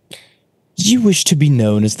cruel? You wish to be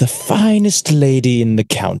known as the finest lady in the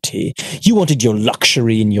county. You wanted your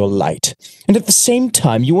luxury and your light. And at the same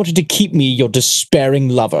time, you wanted to keep me your despairing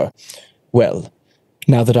lover. Well,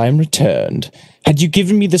 now that I am returned, had you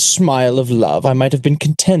given me the smile of love, I might have been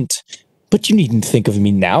content. But you needn't think of me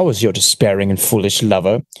now as your despairing and foolish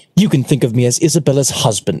lover. You can think of me as Isabella's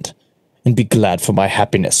husband, and be glad for my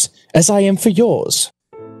happiness, as I am for yours.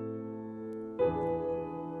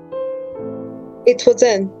 It was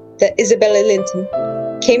then that Isabella Linton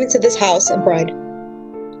came into this house a bride.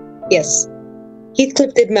 Yes,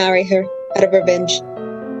 Heathcliff did marry her out of revenge.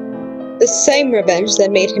 The same revenge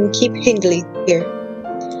that made him keep Hindley here.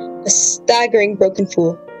 A staggering broken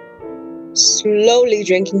fool, slowly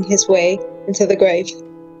drinking his way into the grave.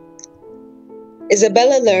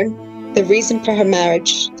 Isabella learned the reason for her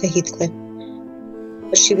marriage to Heathcliff,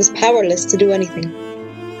 but she was powerless to do anything.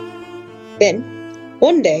 Then,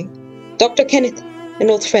 one day, Dr. Kenneth, an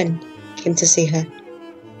old friend, came to see her.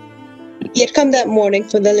 He had come that morning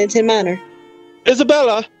from the Linton Manor.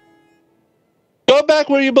 Isabella! Go back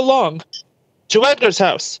where you belong. To Edgar's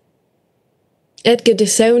house. Edgar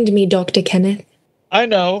disowned me, Dr. Kenneth. I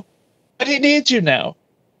know, but he needs you now.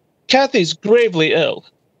 Cathy's gravely ill.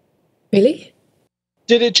 Really?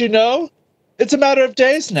 Didn't you know? It's a matter of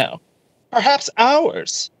days now. Perhaps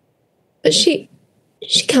hours. But she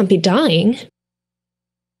can't be dying.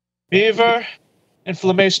 Fever,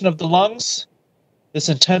 inflammation of the lungs, this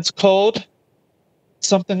intense cold,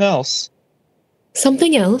 something else.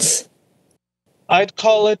 Something else? I'd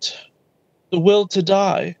call it the will to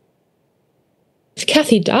die. If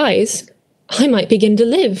Cathy dies, I might begin to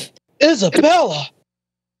live. Isabella!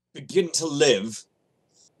 Begin to live?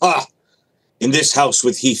 Ah! In this house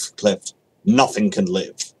with Heathcliff, nothing can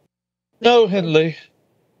live. No, Hindley.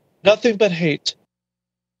 Nothing but hate.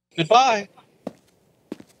 Goodbye.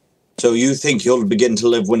 So you think you'll begin to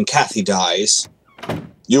live when Cathy dies?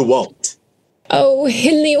 You won't. Oh,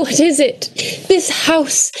 Hindley, what is it? This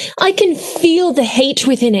house, I can feel the hate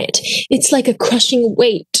within it. It's like a crushing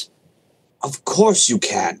weight. Of course you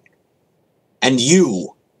can. And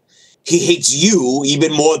you. He hates you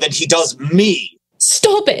even more than he does me.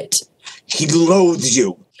 Stop it! He loathes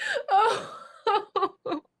you.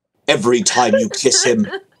 Every time you kiss him,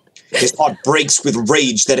 his heart breaks with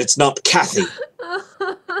rage that it's not Kathy.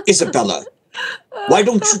 Isabella, why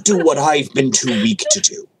don't you do what I've been too weak to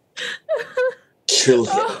do? Kill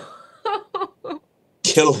him.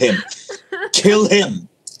 Kill him. Kill him.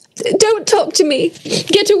 Don't talk to me.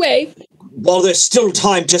 Get away. While there's still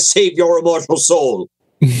time to save your immortal soul.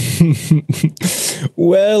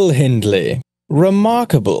 Well, Hindley,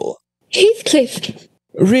 remarkable. Heathcliff.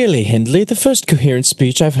 Really, Hindley, the first coherent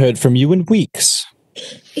speech I've heard from you in weeks.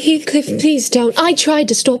 Heathcliff, please don't. I tried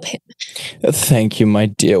to stop him. Thank you, my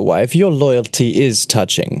dear wife. Your loyalty is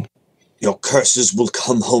touching. Your curses will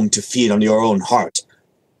come home to feed on your own heart.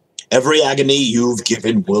 Every agony you've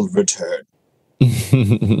given will return.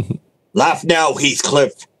 Laugh now,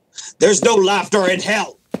 Heathcliff. There's no laughter in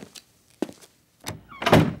hell.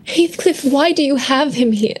 Heathcliff, why do you have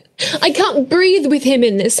him here? I can't breathe with him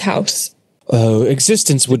in this house. Oh,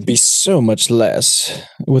 existence would be so much less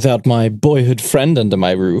without my boyhood friend under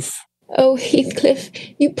my roof. Oh, Heathcliff,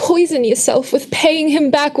 you poison yourself with paying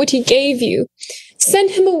him back what he gave you. Send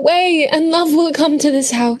him away, and love will come to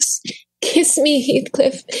this house. Kiss me,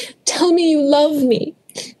 Heathcliff. Tell me you love me.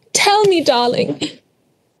 Tell me, darling.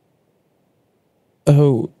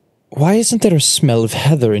 Oh, why isn't there a smell of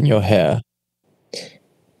heather in your hair?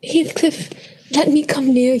 Heathcliff, let me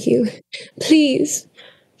come near you. Please.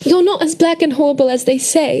 You're not as black and horrible as they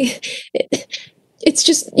say. It's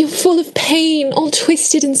just you're full of pain, all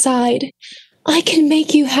twisted inside. I can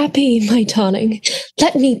make you happy, my darling.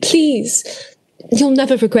 Let me, please. You'll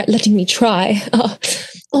never regret letting me try.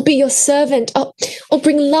 I'll be your servant. I'll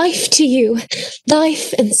bring life to you.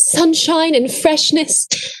 Life and sunshine and freshness.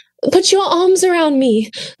 Put your arms around me.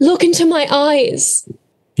 Look into my eyes.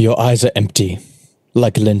 Your eyes are empty,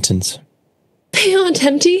 like Linton's. They aren't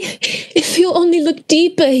empty. If you'll only look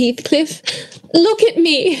deeper, Heathcliff. Look at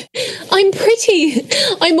me. I'm pretty.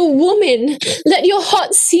 I'm a woman. Let your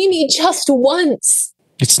heart see me just once.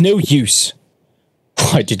 It's no use.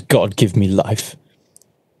 Why did God give me life?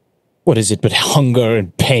 What is it but hunger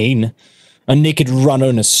and pain? A naked runner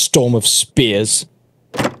in a storm of spears.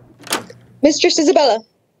 Mistress Isabella.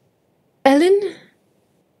 Ellen?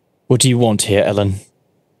 What do you want here, Ellen?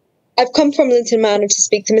 I've come from Linton Manor to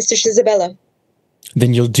speak to Mistress Isabella.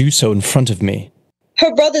 Then you'll do so in front of me.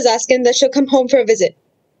 Her brother's asking that she'll come home for a visit.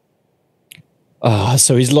 Ah,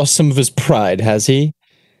 so he's lost some of his pride, has he?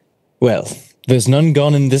 Well, there's none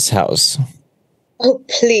gone in this house. Oh,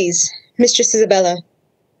 please, Mistress Isabella.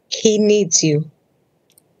 He needs you.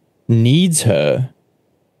 Needs her?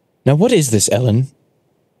 Now what is this, Ellen?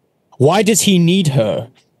 Why does he need her?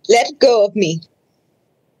 Let go of me.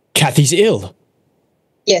 Kathy's ill.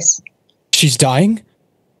 Yes. She's dying?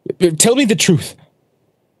 Tell me the truth.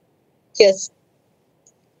 Yes.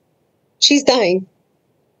 She's dying.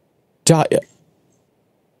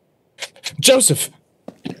 Joseph!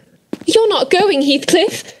 You're not going,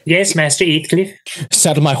 Heathcliff. Yes, Master Heathcliff.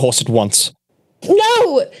 Saddle my horse at once.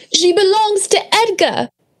 No! She belongs to Edgar.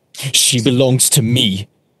 She belongs to me.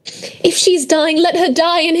 If she's dying, let her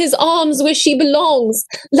die in his arms where she belongs.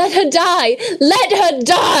 Let her die. Let her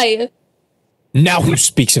die. Now who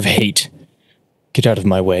speaks of hate? Get out of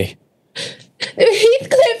my way.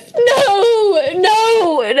 Heathcliff, no!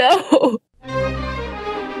 No! No!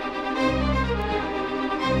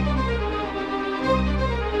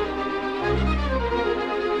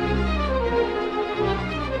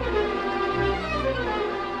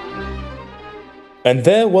 And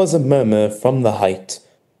there was a murmur from the height,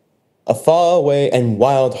 a faraway and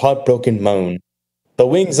wild heartbroken moan. The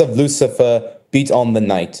wings of Lucifer beat on the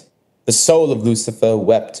night. The soul of Lucifer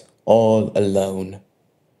wept all alone.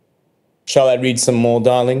 Shall I read some more,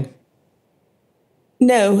 darling?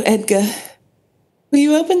 No, Edgar. Will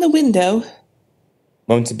you open the window?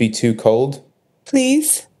 Won't it be too cold?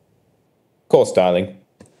 Please? Of course, darling.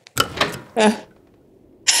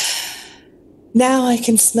 Now I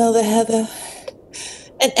can smell the heather.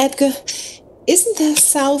 And Edgar, isn't there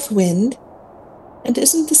south wind? And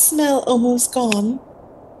isn't the smell almost gone?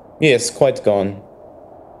 Yes, quite gone.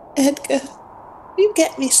 Edgar, will you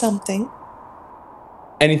get me something?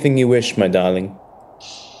 Anything you wish, my darling.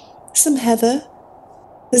 Some heather.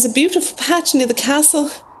 There's a beautiful patch near the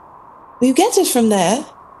castle. Will you get it from there?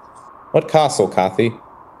 What castle, Kathy?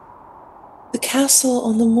 The castle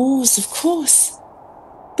on the moors, of course.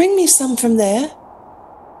 Bring me some from there.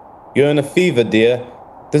 You're in a fever, dear.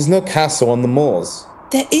 There's no castle on the moors.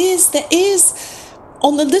 There is.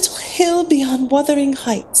 On the little hill beyond Wuthering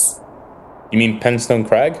Heights. You mean Penstone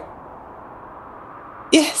Crag?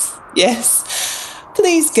 Yes.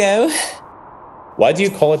 Please go. Why do you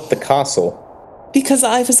call it the castle? Because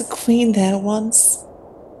I was a queen there once.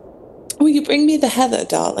 Will you bring me the heather,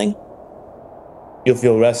 darling? You'll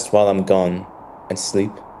feel rest while I'm gone, and sleep.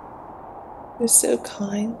 You're so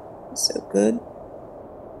kind. You're so good.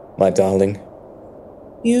 My darling.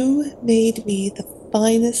 You made me the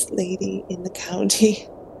finest lady in the county.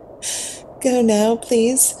 Go now,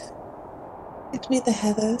 please. Get me the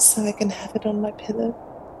heather so I can have it on my pillow.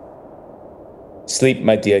 Sleep,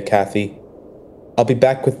 my dear Kathy. I'll be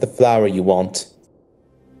back with the flower you want.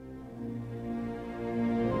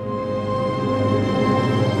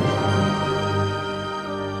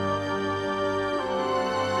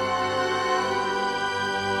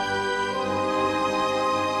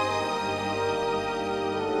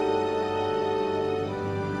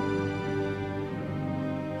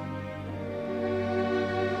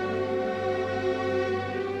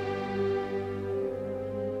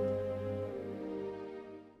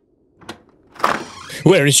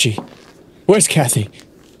 Where is she? Where's Kathy?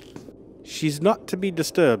 She's not to be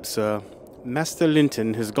disturbed, sir. Master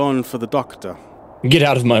Linton has gone for the doctor. Get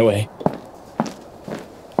out of my way.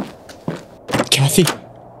 Kathy?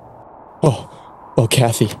 Oh,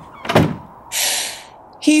 Kathy.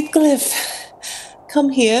 Heathcliff, come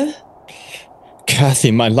here.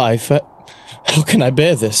 Kathy, my life. How can I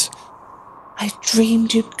bear this? I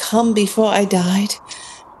dreamed you'd come before I died.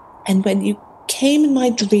 And when you came in my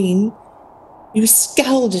dream, you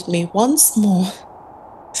scowled at me once more.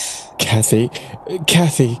 Kathy.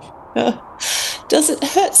 Does it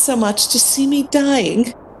hurt so much to see me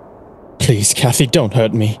dying? Please, Kathy, don't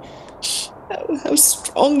hurt me. How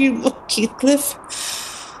strong you look, Heathcliff.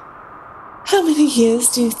 How many years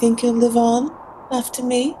do you think you'll live on after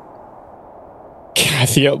me?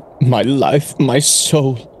 Kathy, my life, my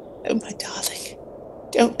soul. Oh, my darling,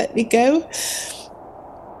 don't let me go.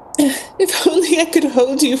 If only I could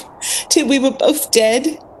hold you till we were both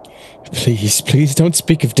dead. Please don't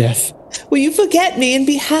speak of death. Will you forget me and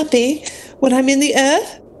be happy when I'm in the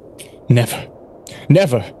earth? Never.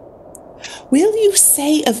 Will you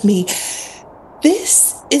say of me,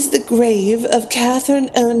 this is the grave of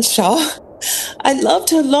Catherine Earnshaw. I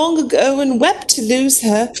loved her long ago and wept to lose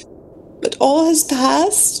her, but all has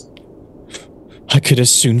passed. I could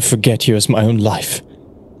as soon forget you as my own life.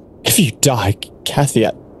 If you die, Kathy,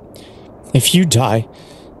 if you die,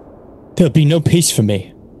 there'll be no peace for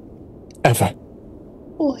me. Ever.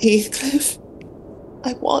 Oh, Heathcliff,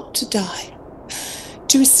 I want to die.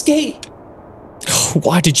 To escape.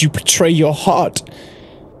 Why did you betray your heart?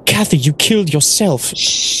 Kathy, you killed yourself.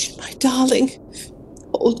 Shh, my darling.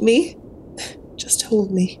 Hold me. Just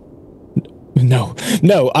hold me. No,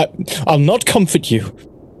 I'll not comfort you.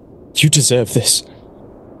 You deserve this.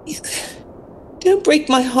 Heathcliff, don't break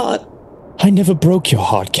my heart. I never broke your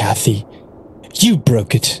heart, Kathy. You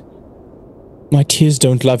broke it. My tears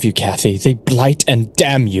don't love you, Kathy. They blight and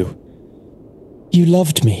damn you. You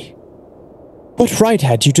loved me. What right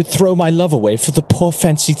had you to throw my love away for the poor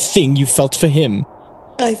fancy thing you felt for him?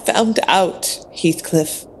 I found out,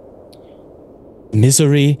 Heathcliff.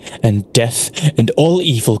 Misery and death and all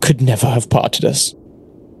evil could never have parted us.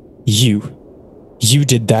 You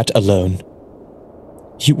did that alone.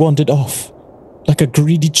 You wandered off, like a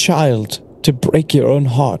greedy child, to break your own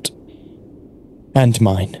heart. And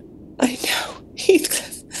mine. I know,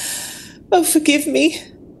 Heathcliff. Oh, forgive me.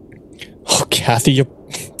 Oh, Kathy, your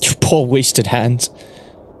poor wasted hands.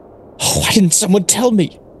 Oh, why didn't someone tell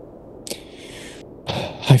me?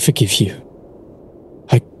 I forgive you.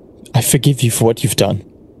 I forgive you for what you've done.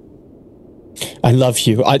 I love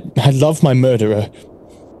you. I love my murderer.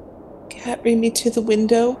 Carry me to the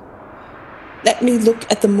window. Let me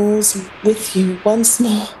look at the moors with you once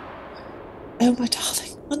more. Oh, my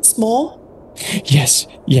darling, once more. Yes.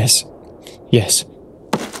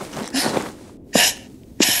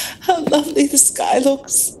 How lovely the sky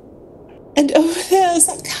looks. And over there is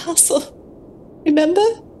that castle. Remember?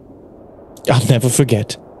 I'll never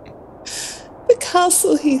forget. The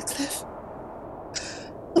castle, Heathcliff.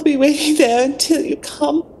 I'll be waiting there until you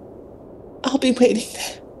come. I'll be waiting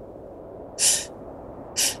there.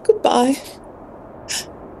 Goodbye.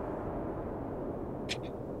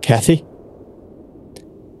 Kathy?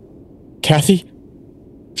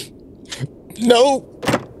 No!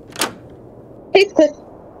 Heathcliff,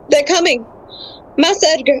 they're coming. Master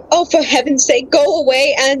Edgar, oh, for heaven's sake, go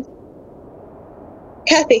away and...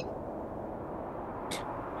 Kathy.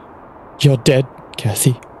 You're dead,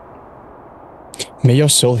 Kathy. May your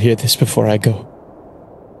soul hear this before I go.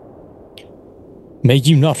 May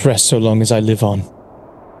you not rest so long as I live on.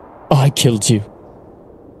 I killed you.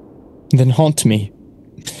 Then haunt me.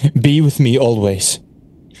 Be with me always.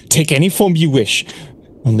 Take any form you wish.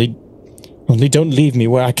 Only don't leave me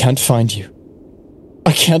where I can't find you.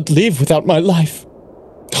 I can't live without my life.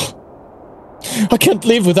 I can't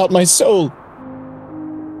live without my soul.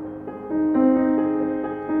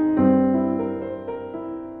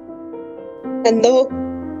 And though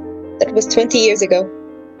that was 20 years ago,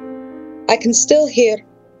 I can still hear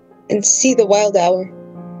and see the wild hour,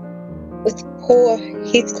 with poor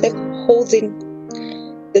Heathcliff holding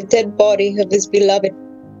the dead body of his beloved,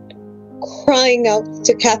 crying out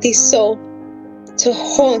to Cathy's soul to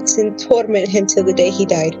haunt and torment him till the day he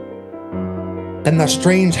died. And that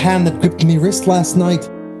strange hand that gripped me wrist last night,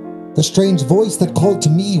 the strange voice that called to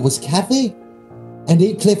me was Cathy? And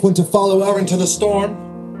Heathcliff went to follow her into the storm?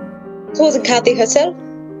 It wasn't Cathy herself,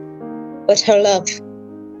 but her love.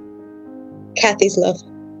 Cathy's love.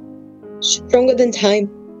 Stronger than time,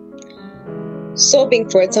 sobbing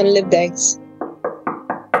for its unlived days.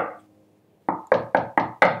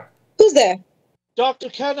 Who's there? Dr.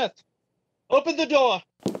 Kenneth, open the door.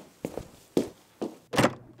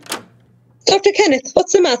 Dr. Kenneth,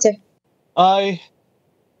 what's the matter? I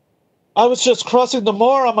was just crossing the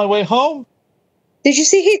moor on my way home. Did you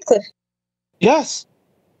see Heathcliff? Yes,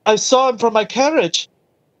 I saw him from my carriage.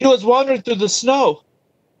 He was wandering through the snow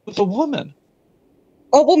with a woman.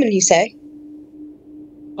 A woman, you say?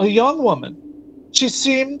 A young woman. She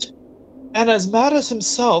seemed, and as mad as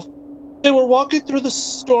himself, they were walking through the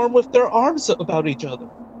storm with their arms about each other.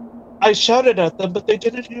 I shouted at them, but they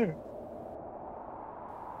didn't hear.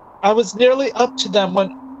 I was nearly up to them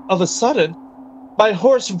when, of a sudden, my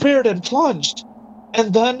horse reared and plunged.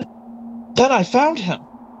 And then I found him,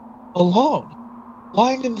 alone,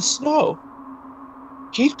 lying in the snow.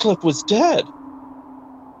 Heathcliff was dead.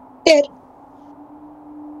 Dead?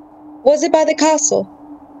 Was it by the castle?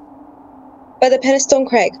 By the Penistone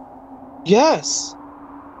Crag? Yes.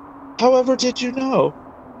 However did you know?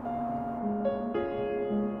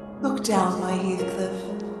 Look down, my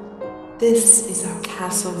Heathcliff. This is our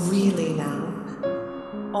castle really now.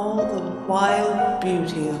 All the wild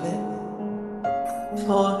beauty of it.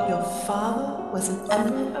 For your father was an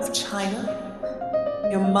emperor of China,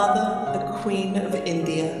 your mother the queen of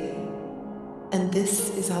India, and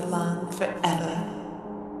this is our land forever,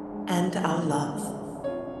 and our love.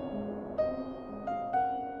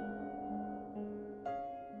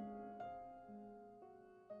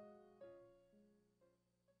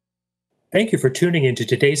 Thank you for tuning in to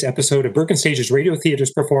today's episode of Bergen Stage's Radio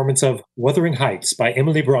Theater's performance of Wuthering Heights by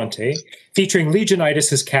Emily Bronte, featuring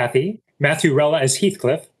Legionitis as Cathy, Matthew Rella as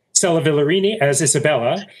Heathcliff, Stella Villarini as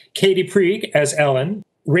Isabella, Katie Prieg as Ellen,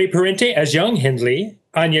 Ray Parente as young Hindley,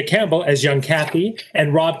 Anya Campbell as young Cathy,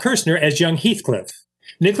 and Rob Kirshner as young Heathcliff.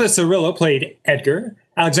 Nicholas Cirillo played Edgar,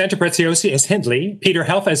 Alexander Preziosi as Hindley, Peter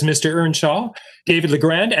Helf as Mr. Earnshaw, David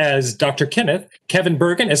Legrand as Dr. Kenneth, Kevin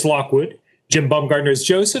Bergen as Lockwood, Jim Baumgartner as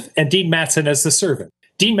Joseph, and Dean Matson as the servant.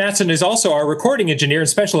 Dean Matson is also our recording engineer and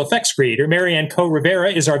special effects creator. Marianne Coe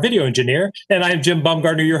Rivera is our video engineer, and I am Jim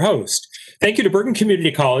Baumgartner, your host. Thank you to Bergen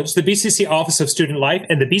Community College, the BCC Office of Student Life,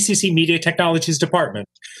 and the BCC Media Technologies Department.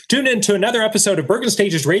 Tune in to another episode of Bergen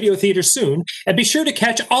Stage's Radio Theater soon, and be sure to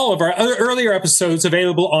catch all of our other earlier episodes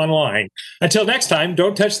available online. Until next time,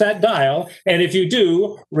 don't touch that dial, and if you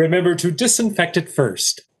do, remember to disinfect it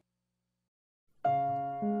first.